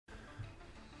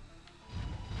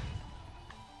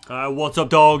What's up,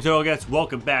 dogs and dogs?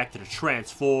 Welcome back to the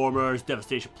Transformers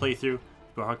Devastation playthrough.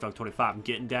 For HawkDog25, I'm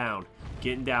getting down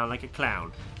like a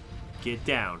clown. Get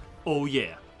down. Oh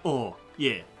yeah. Oh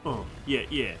yeah. Oh yeah,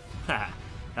 yeah. Haha.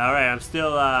 Alright, I'm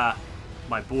still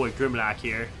my boy Grimlock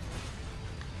here.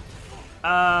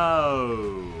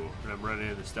 Oh, and I'm running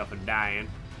into stuff and dying.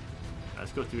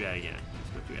 Let's go through that again.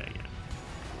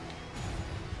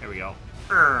 There we go.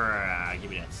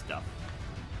 Give me that stuff.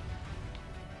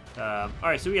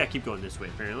 Alright, so we gotta keep going this way,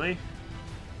 apparently.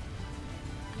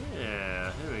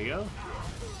 Yeah, there we go.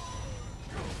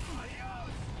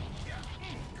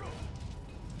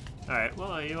 Alright,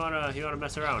 well, you wanna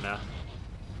mess around, huh?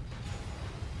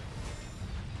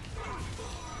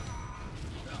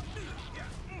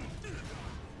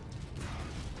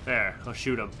 There, I'll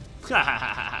shoot him.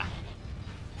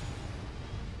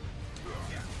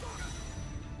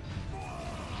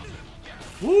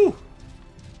 Woo!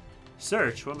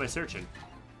 Search? What am I searching?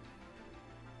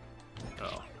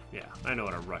 Oh, yeah. I know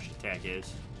what a rush attack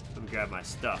is. Let me grab my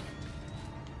stuff.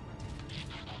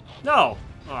 No!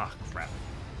 Oh, crap.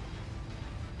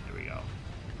 There we go.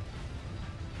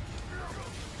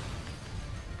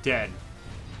 Dead.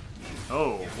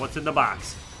 Oh, what's in the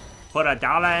box? Put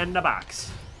 $1 in the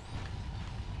box.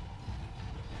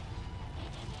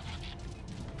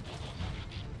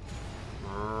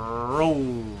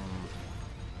 Vroom.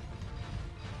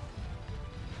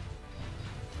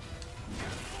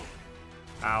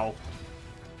 Ow.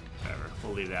 Whatever,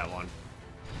 we'll leave that one.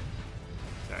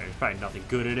 Sorry, there's probably nothing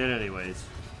good in it anyways.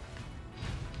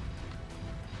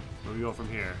 Where do we go from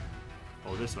here?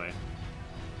 Oh, this way.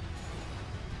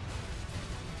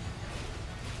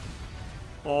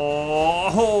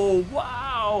 Oh,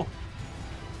 wow!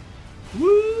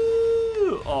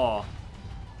 Woo! Oh.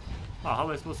 Oh, how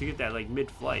am I supposed to get that, like,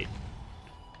 mid-flight?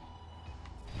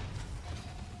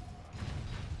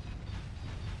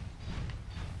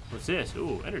 What's this?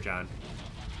 Ooh, Energon.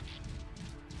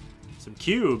 Some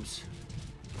cubes.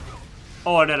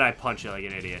 Oh, and then I punch it like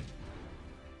an idiot.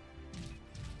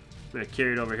 I'm gonna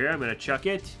carry it over here. I'm gonna chuck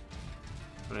it.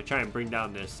 I'm gonna try and bring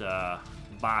down this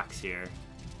box here.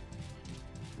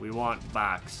 We want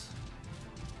box.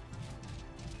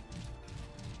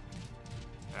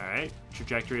 Alright,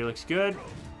 trajectory looks good.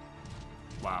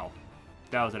 Wow.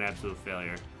 That was an absolute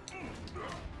failure.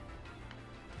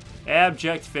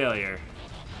 Abject failure.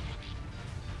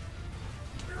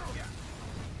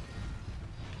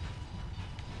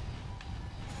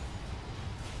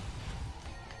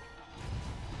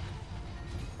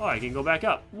 Oh, I can go back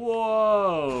up.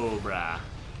 Whoa, brah.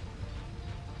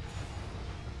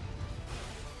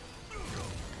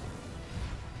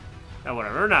 Now,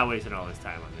 whatever. We're not wasting all this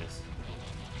time on this.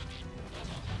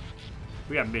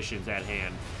 We got missions at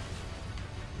hand.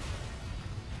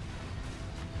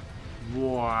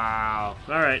 Wow.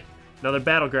 Alright. Another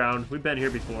battleground. We've been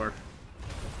here before.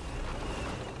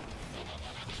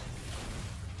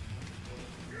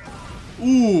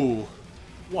 Ooh.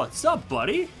 What's up,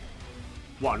 buddy?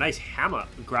 Wow, nice hammer.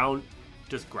 Ground.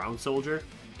 Just ground soldier.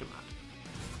 Come on.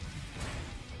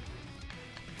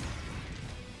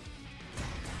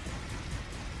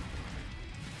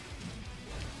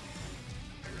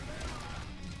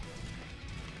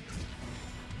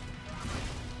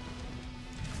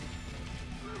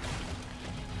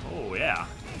 Oh, yeah.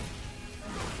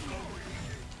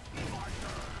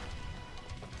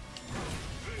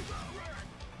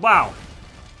 Wow.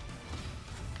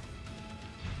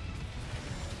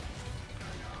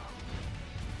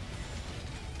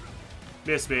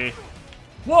 Miss me.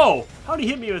 Whoa! How'd he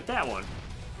hit me with that one?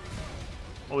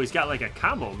 Oh, he's got like a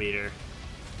combo meter.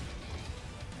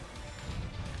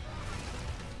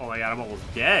 Oh my god, I'm almost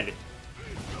dead.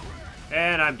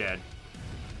 And I'm dead.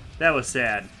 That was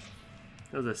sad.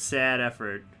 That was a sad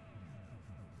effort.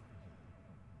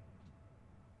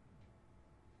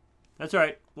 That's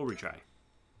alright. We'll retry.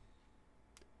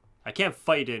 I can't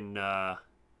fight in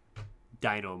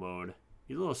Dino mode.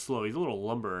 He's a little slow. He's a little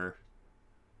lumberer.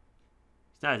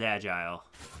 He's not as agile.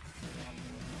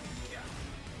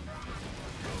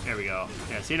 There we go.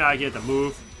 Yeah, see now I get the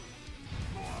move.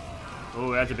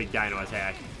 Oh, that's a big dino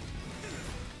attack.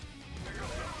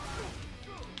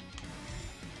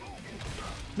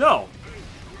 No!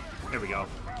 There we go.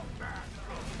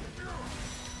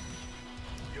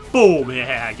 Boom!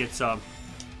 Yeah, get some.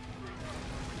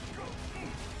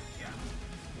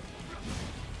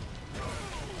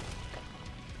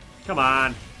 Come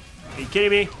on. Are you kidding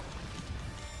me?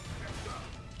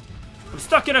 I'm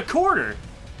stuck in a corner.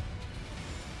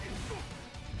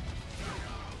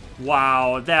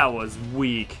 Wow, that was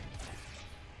weak.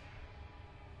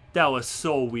 That was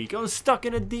so weak. I was stuck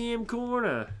in a damn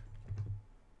corner.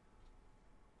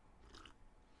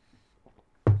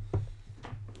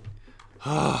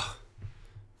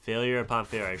 Failure upon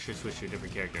failure. I should switch to a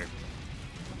different character.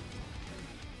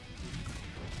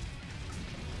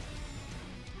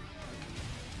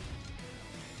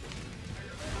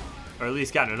 Or at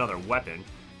least gotten another weapon.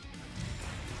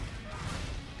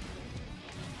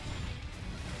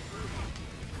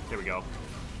 There we go.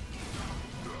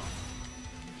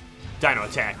 Dino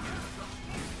attack.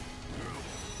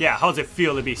 Yeah, how's it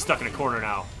feel to be stuck in a corner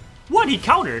now? What? He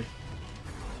countered?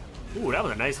 Ooh, that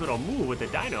was a nice little move with the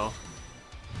dino.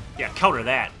 Yeah, counter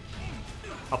that.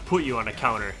 I'll put you on a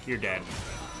counter. You're dead.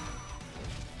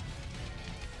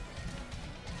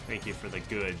 Thank you for the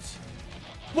goods.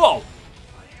 Whoa!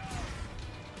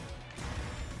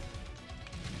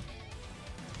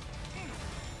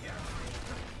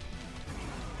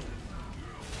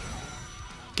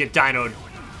 Get dinoed.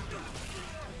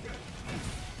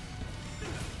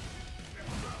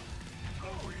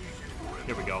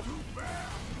 Here we go.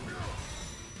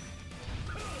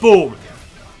 Boom!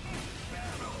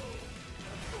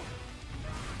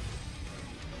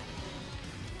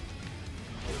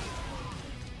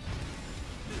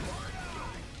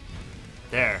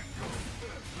 There.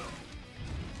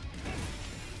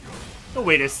 No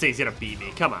way this thing's gonna beat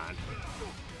me. Come on.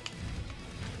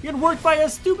 You're getting worked by a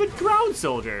stupid ground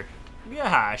soldier.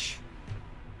 Gosh.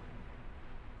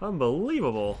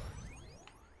 Unbelievable.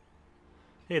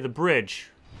 Hey, the bridge.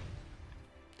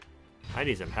 I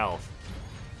need some health.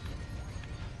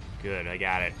 Good, I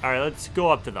got it. Alright, let's go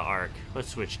up to the Ark. Let's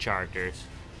switch characters.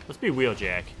 Let's be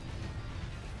Wheeljack.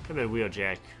 Come in,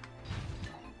 Wheeljack.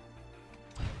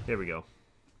 There we go.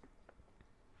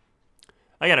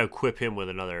 I gotta equip him with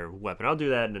another weapon. I'll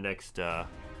do that in the next, You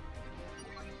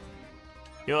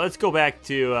know, let's go back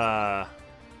to,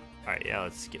 Alright, yeah,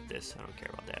 let's skip this. I don't care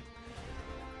about that.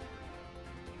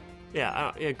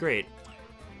 Yeah, yeah, great.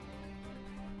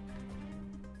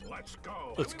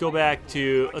 Let's go back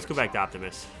to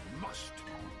Optimus.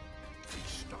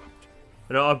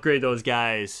 And I'll upgrade those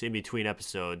guys in between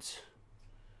episodes.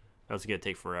 That's gonna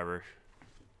take forever.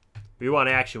 We want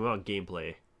action, we want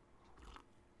gameplay.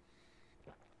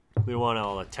 We don't want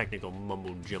all the technical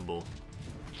mumbo jumbo.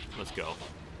 Let's go.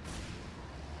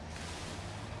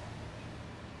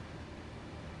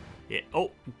 Yeah.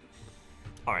 Oh.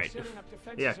 All right.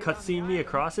 Yeah. Cutscene me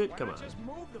across it. Come on.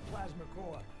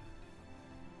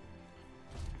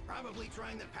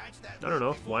 I don't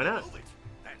know. Why not?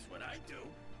 That's what I do.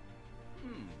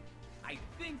 I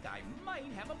think I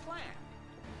might have a plan.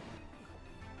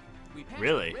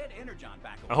 Really?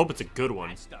 I hope it's a good one.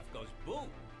 That stuff goes boom.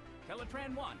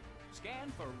 Teletran 1.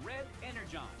 Scan for red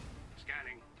energon.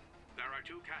 Scanning. There are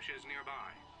 2 caches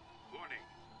nearby. Warning.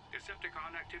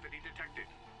 Decepticon activity detected.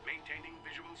 Maintaining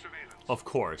visual surveillance. Of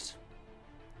course.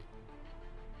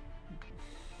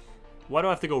 Why do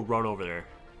I have to go run over there?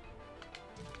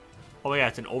 Oh my god,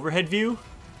 it's an overhead view?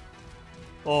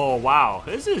 Oh wow,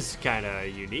 this is kind of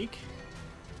unique.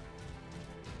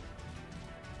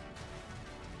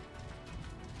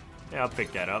 Yeah, I'll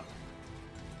pick that up.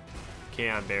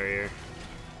 Kaon barrier.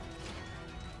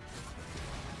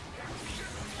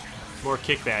 More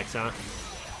kickbacks, huh?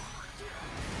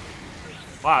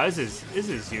 Wow, this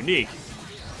is unique.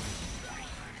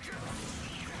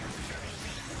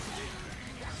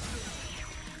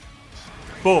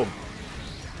 Boom.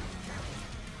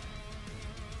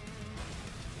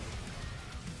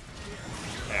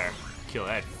 There. Kill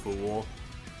that fool.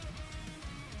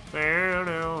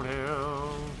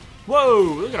 Whoa,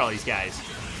 look at all these guys.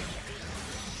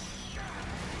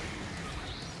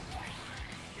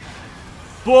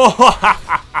 Whoa!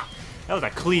 That was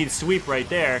a clean sweep right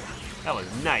there. That was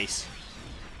nice.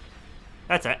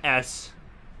 That's an S.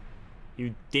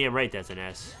 You damn right that's an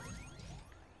S.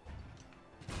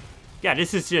 Yeah,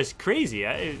 this is just crazy.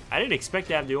 I didn't expect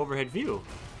to have the overhead view.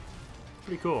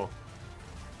 Pretty cool.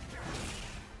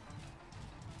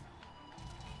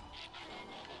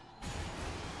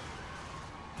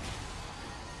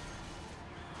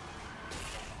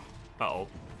 Uh-oh.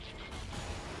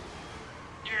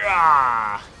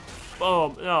 Yeah!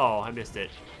 Boom! Oh, I missed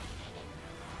it.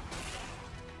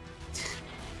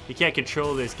 You can't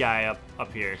control this guy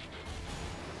up here.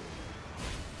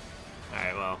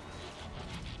 Alright, well.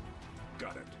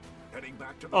 Got it. Heading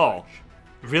back to the Oh.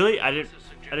 Really? I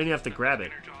didn't have to grab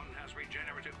it. Energon has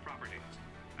regenerative properties.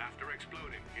 After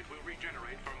exploding, it will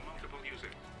regenerate from multiple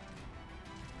uses.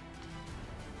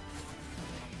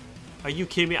 Are you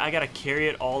kidding me? I gotta carry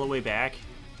it all the way back?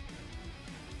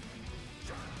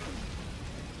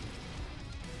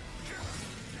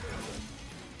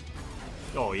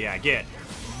 Oh yeah, get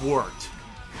worked.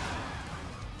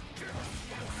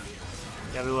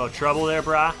 You having a little trouble there,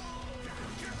 brah?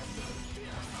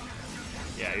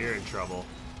 Yeah, you're in trouble.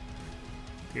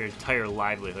 Your entire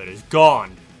livelihood is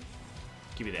gone.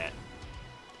 Give me that.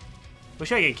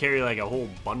 Wish I could carry like a whole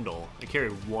bundle. I carry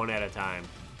one at a time.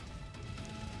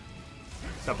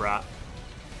 What's up, Rock?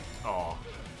 Oh,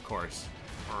 of course.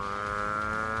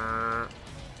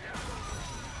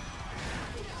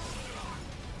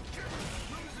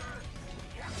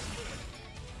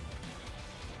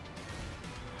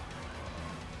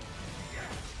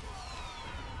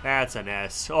 That's an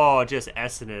S. Oh, just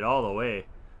S-ing it all the way.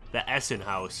 The S-in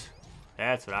house.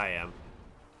 That's what I am.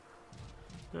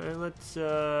 Alright, let's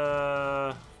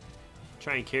try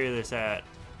and carry this at...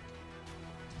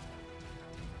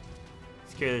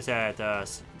 Let's carry this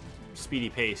at speedy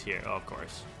pace here. Oh, of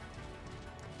course.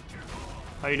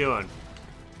 How you doing?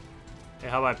 Hey,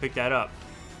 how about I pick that up?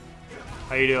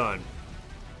 How you doing?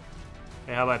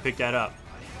 Hey, how about I pick that up?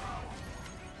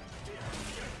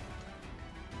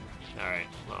 Alright,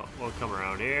 well, we'll come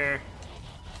around here.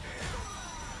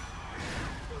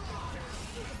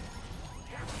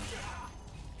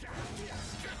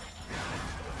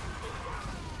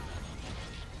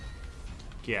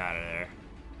 Get out of there.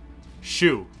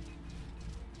 Shoo!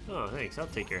 Oh, thanks, I'll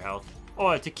take your health. Oh,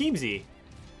 it's a Keemsey!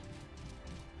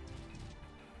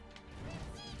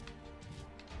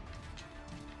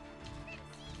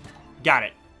 Got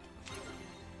it!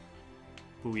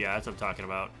 Ooh, yeah, that's what I'm talking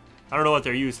about. I don't know what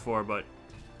they're used for, but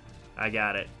I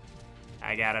got it.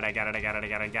 I got it, I got it, I got it, I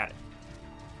got it, I got it.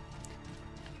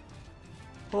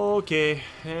 Okay,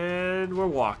 and we're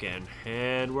walking.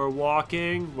 And we're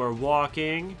walking, we're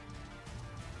walking.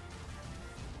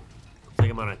 Looks like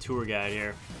I'm on a tour guide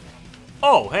here.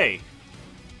 Oh, hey!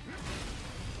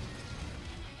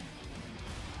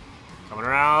 Coming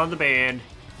around the bend.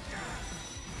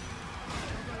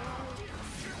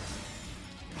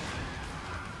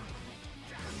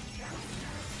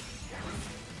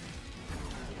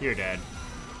 You're dead.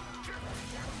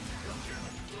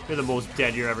 You're the most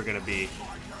dead you're ever gonna be.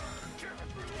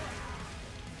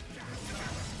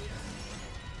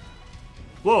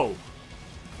 Whoa!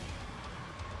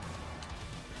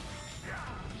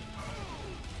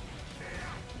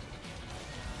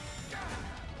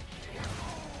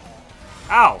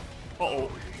 Ow!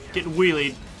 Uh-oh. Getting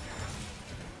wheelied.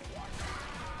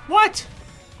 What?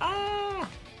 Ah!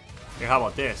 Here, how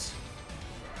about this?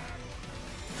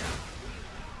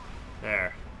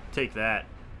 There. Take that.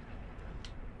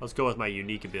 Let's go with my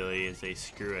unique ability and say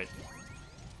screw it.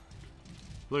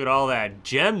 Look at all that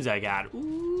gems I got.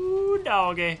 Ooh,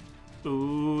 doggy.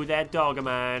 Ooh, that dog of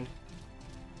mine.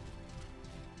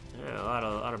 Yeah, a lot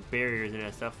of barriers and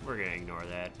that stuff. We're gonna ignore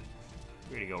that.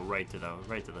 We're gonna go right to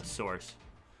the source.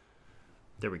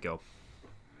 There we go.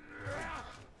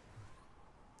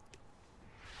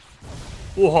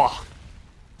 Whoa.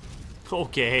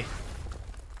 Okay.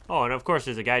 Oh, and of course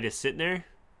there's a guy just sitting there.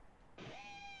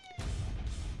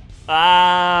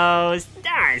 Oh,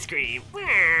 Starscream.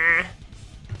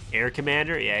 Air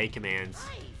Commander? Yeah, he commands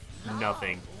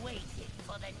nothing.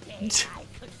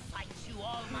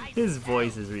 His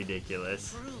voice is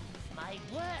ridiculous.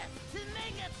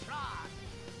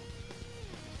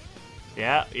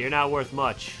 Yeah, you're not worth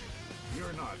much.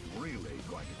 You're not really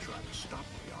going to try to stop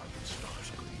me, are you,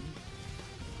 Starscream?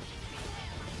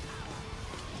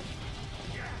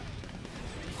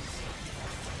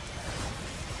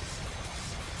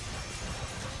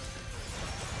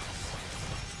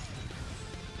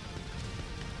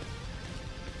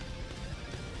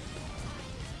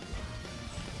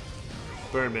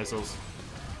 Burn missiles.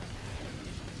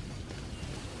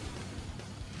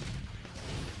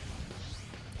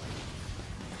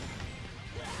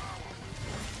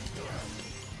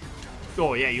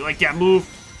 Oh yeah, you like that move?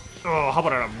 Oh, how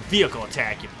about a vehicle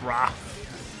attack, you brah?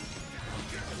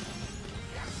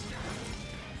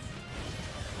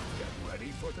 Get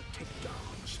ready for the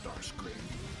takedown, Starscream.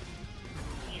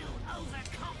 You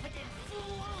overconfident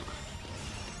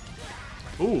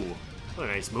fool! Ooh, what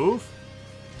a nice move.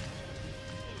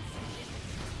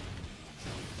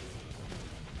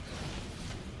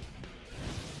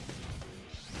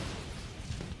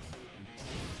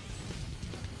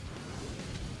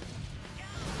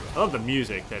 I love the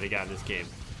music that they got in this game.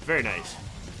 Very nice.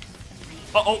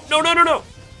 Uh-oh, no, no, no, no!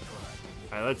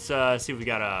 Alright, let's see if we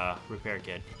got a repair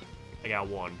kit. I got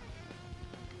one.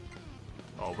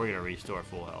 Oh, we're gonna restore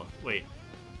full health. Wait.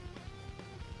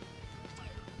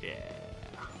 Yeah.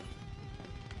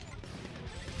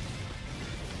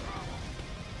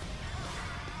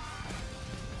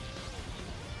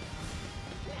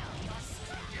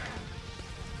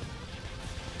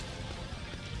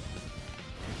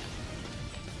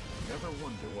 Ever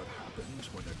wonder what happens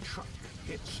when a truck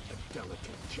hits a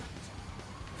delicate jet?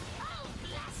 I'll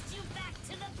Cast you back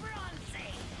to the Bronze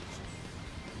Age.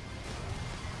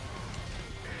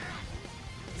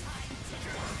 Time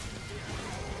to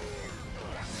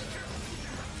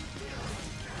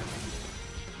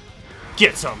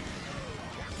Get some.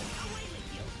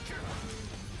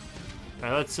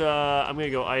 Alright, let's I'm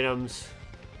gonna go items.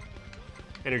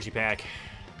 Energy pack.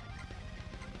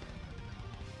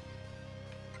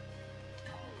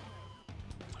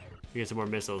 We get some more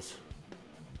missiles.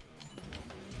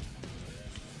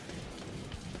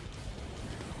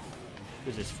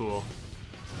 Who's this fool?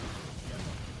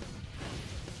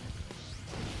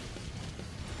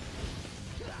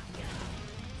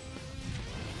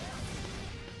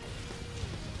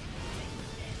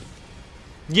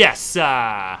 Yes,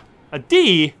 a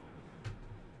D.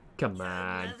 Come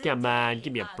on, come on,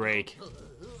 give me a break.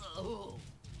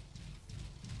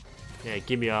 Yeah,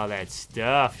 give me all that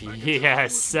stuff.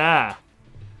 Yes,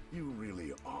 You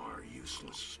really are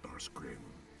useless, Starscream.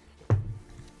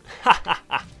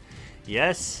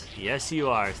 Yes, yes, you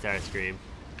are, Starscream.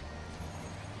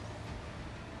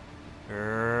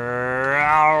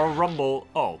 Rumble.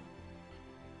 Oh,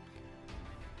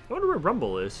 I wonder where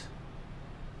Rumble is.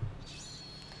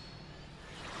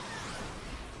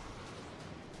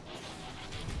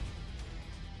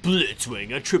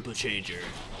 Blitzwing, a triple changer.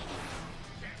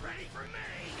 Get ready for me.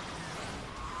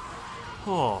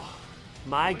 Oh,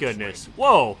 my goodness.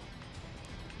 Whoa.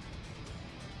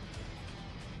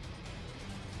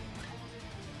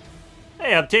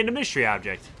 Hey, I obtained a mystery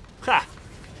object. Ha!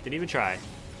 Didn't even try.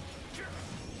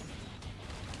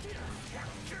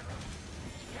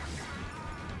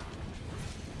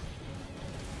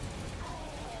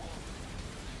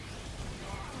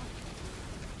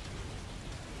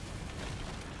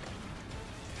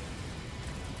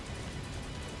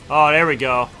 Oh, there we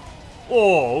go.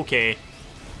 Oh, okay.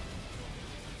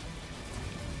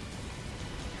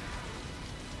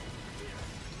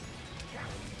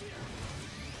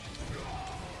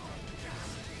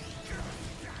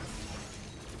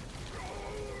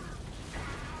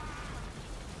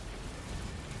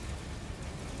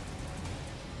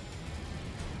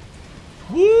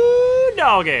 Woo,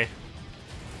 doggy.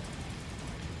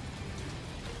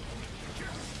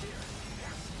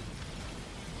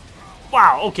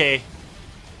 Wow, okay.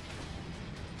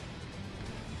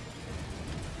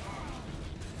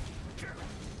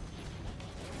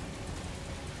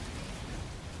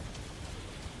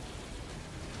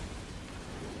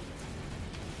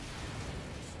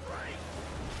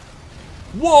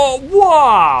 Whoa,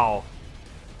 wow.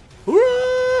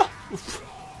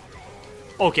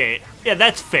 Okay, yeah,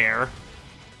 that's fair.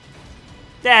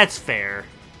 That's fair.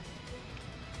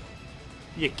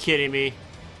 You kidding me?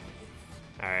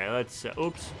 Alright, let's,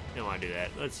 oops, don't want to do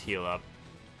that. Let's heal up.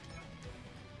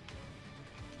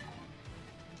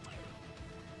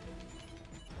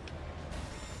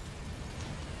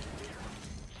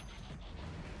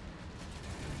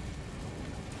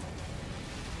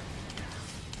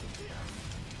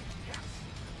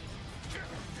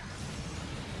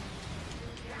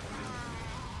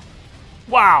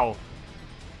 Wow!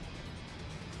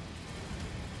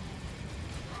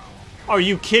 Are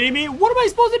you kidding me? What am I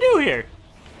supposed to do here?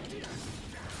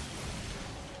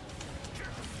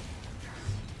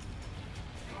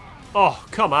 Oh,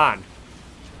 come on.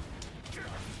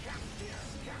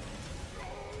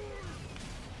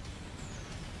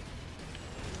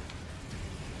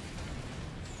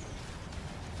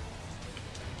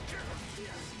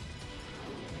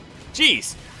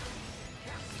 Jeez.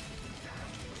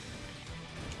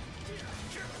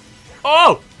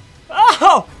 Oh!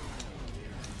 Oh!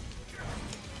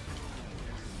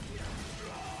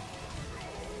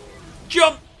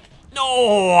 Jump!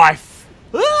 No,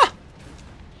 ah!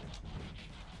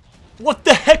 What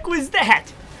the heck was that?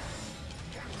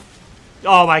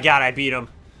 Oh my god, I beat him.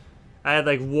 I had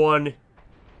like 1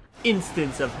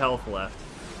 instance of health left.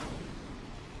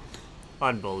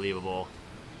 Unbelievable.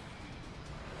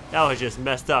 That was just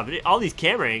messed up. All these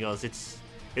camera angles, it's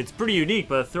pretty unique,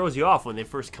 but it throws you off when they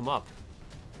first come up.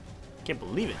 Can't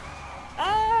believe it.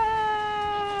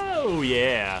 Oh,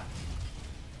 yeah.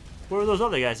 Where were those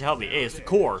other guys to help me? Hey, it's the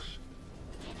core.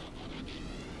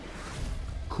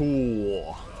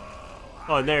 Cool.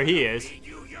 Oh, and there he is. Need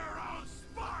you your own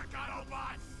spark,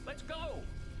 Autobots. Let's go.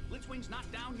 Blitzwing's not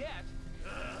down yet.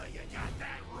 You got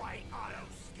that right, Auto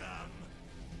Scum.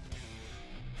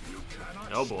 You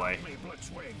cannot Oh boy. stop me,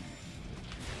 Blitzwing.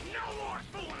 No more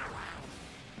fooling around.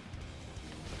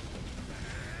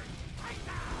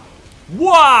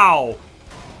 Wow!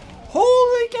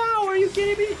 Holy cow, are you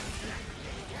kidding me?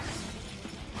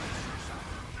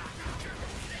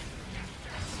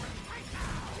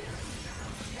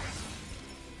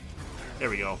 There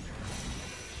we go.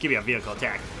 Give me a vehicle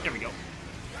attack. There we go.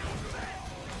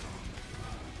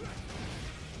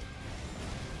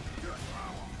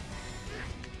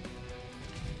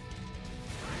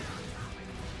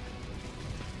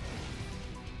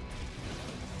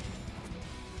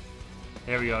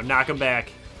 There we go. Knock him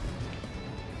back.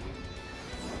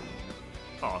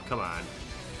 Oh, come on.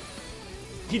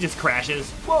 He just crashes.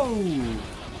 Whoa!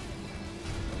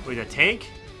 Wait, a tank?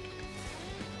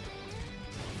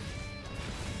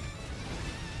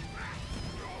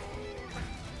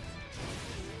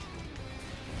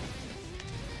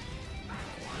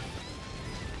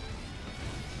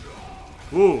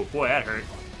 Ooh, boy, that hurt.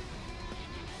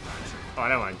 Oh, I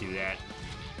don't want to do that.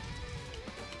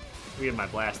 Let me get my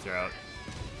blaster out.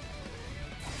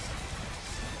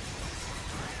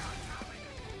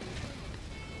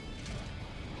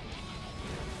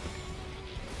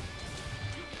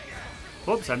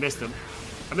 Whoops, I missed him.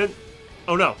 I'm in.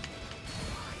 Oh no.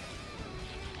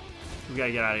 We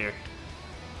gotta get out of here.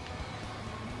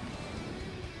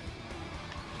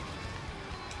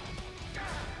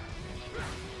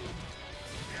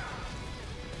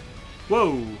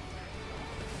 Whoa.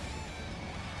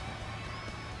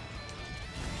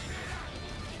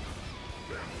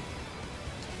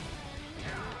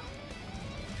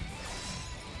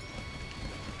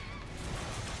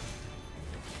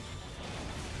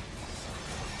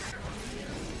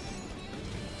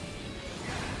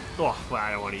 Oh, well,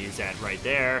 I don't want to use that right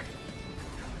there.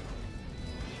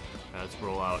 Let's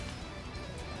roll out.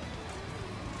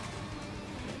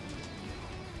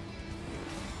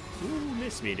 Ooh,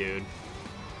 miss me, dude.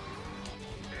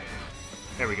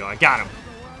 There we go, I got him.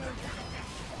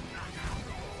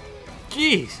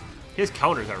 Jeez, his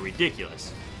counters are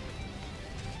ridiculous.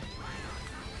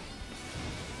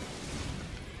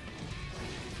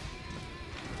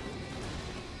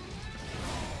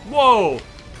 Whoa!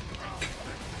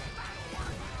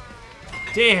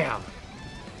 Damn!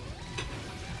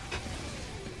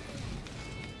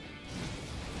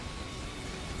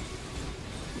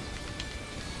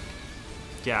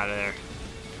 Get out of there.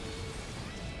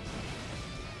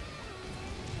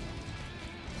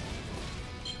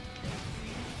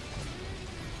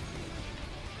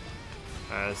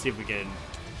 Alright, let's see if we can...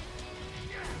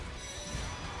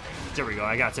 There we go,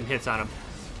 I got some hits on him.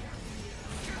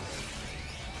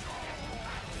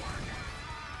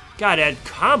 God, that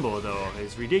combo, though,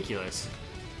 is ridiculous.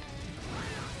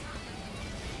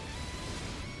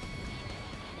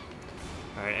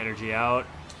 Alright, energy out.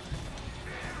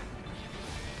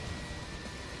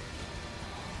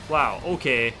 Wow,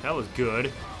 okay, that was good.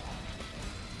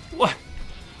 What?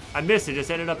 I missed it,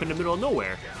 just ended up in the middle of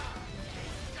nowhere.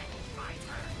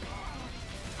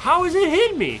 How is it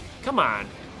hitting me? Come on,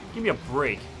 give me a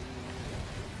break.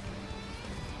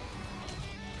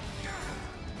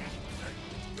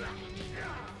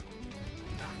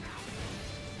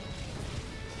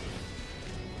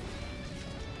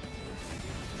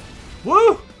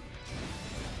 Woo!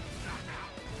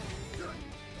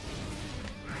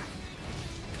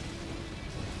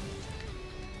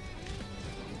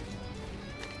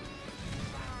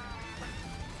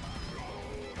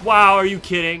 Wow, are you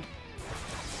kidding?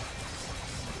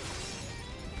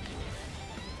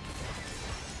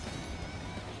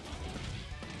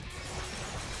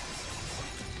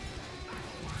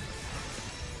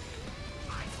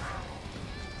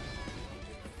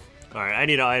 Alright, I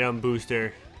need an item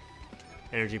booster.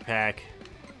 Energy pack.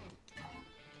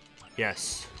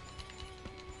 Yes.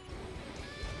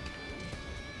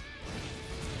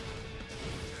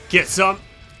 Get some.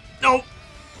 Nope.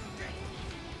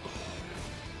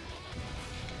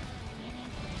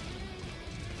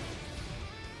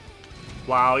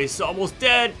 Wow, he's almost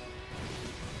dead.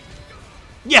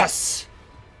 Yes.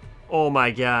 Oh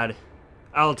my god.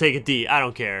 I'll take a D. I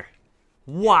don't care.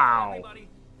 Wow.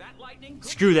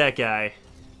 Screw that guy.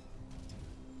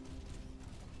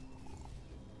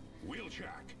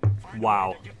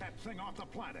 Wow. Get that thing off the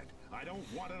planet. I don't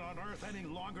want it on Earth any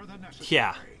longer than necessary.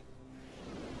 Yeah.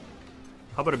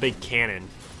 How about a big cannon?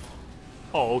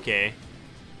 Oh, okay.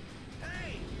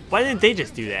 Why didn't they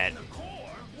just do that? The core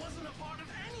wasn't a part of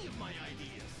any of my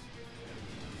ideas.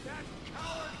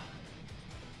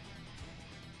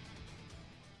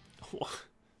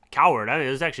 Coward. I mean,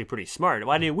 it was actually pretty smart.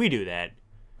 Why didn't we do that?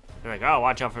 They're like, oh,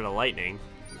 watch out for the lightning.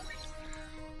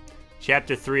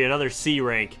 Chapter 3, another C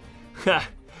rank.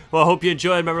 Well, I hope you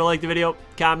enjoyed. Remember to like the video,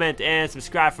 comment, and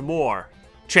subscribe for more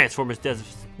Transformers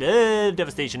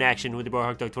Devastation action with the boy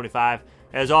HawkDog25.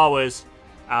 As always,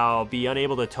 I'll be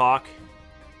unable to talk,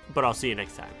 but I'll see you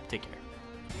next time. Take care.